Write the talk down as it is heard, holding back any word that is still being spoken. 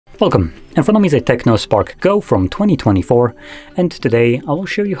Welcome, in front of me is a TECNO Spark Go from 2024, and today I will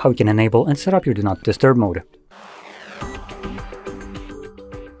show you how you can enable and set up your Do Not Disturb mode.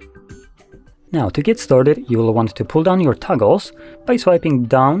 Now, to get started, you will want to pull down your toggles by swiping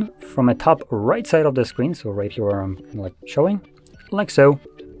down from the top right side of the screen, so right here where I'm showing, like so,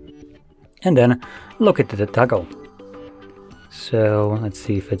 and then locate the toggle. So let's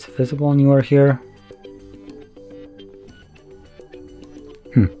see if it's visible on you here.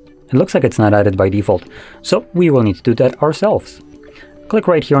 It looks like it's not added by default, so we will need to do that ourselves. Click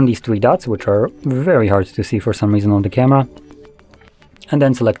right here on these three dots, which are very hard to see for some reason on the camera, and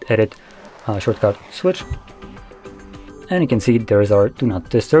then select Edit, shortcut Switch, and you can see there is our Do Not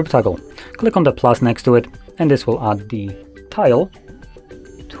Disturb toggle. Click on the plus next to it, and this will add the tile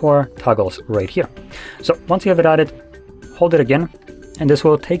to our toggles right here. So once you have it added, hold it again, and this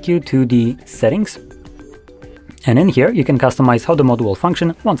will take you to the settings. And in here, you can customize how the mode will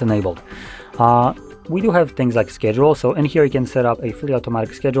function once enabled. We do have things like schedule, so in here you can set up a fully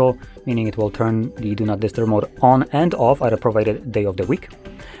automatic schedule, meaning it will turn the Do Not Disturb mode on and off at a provided day of the week.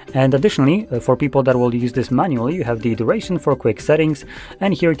 And additionally, for people that will use this manually, you have the duration for quick settings,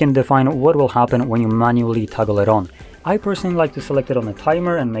 and here you can define what will happen when you manually toggle it on. I personally like to select it on a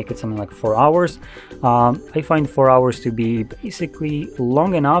timer and make it something like 4 hours. I find 4 hours to be basically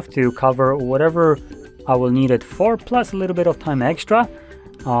long enough to cover whatever I will need it for, plus a little bit of time extra.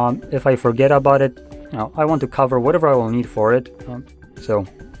 If I forget about it, I want to cover whatever I will need for it, so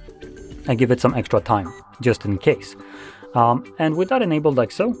I give it some extra time, just in case. And with that enabled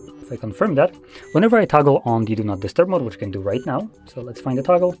like so, if I confirm that, whenever I toggle on the Do Not Disturb mode, which I can do right now, so let's find the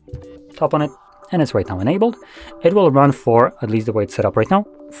toggle, tap on it, and it's right now enabled, it will run for, at least the way it's set up right now,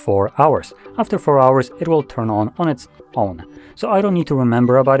 4 hours. After 4 hours, it will turn on its own. So I don't need to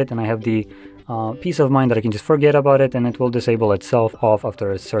remember about it, and I have the peace of mind that I can just forget about it, and it will disable itself off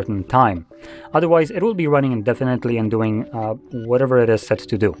after a certain time. Otherwise, it will be running indefinitely and doing whatever it is set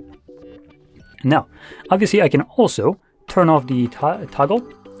to do. Now, obviously, I can also turn off the toggle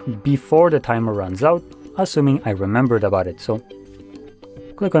before the timer runs out, assuming I remembered about it. So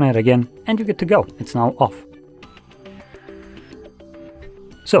click on it again, and you're good to go. It's now off.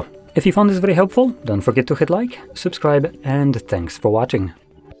 So, if you found this very helpful, don't forget to hit like, subscribe, and thanks for watching.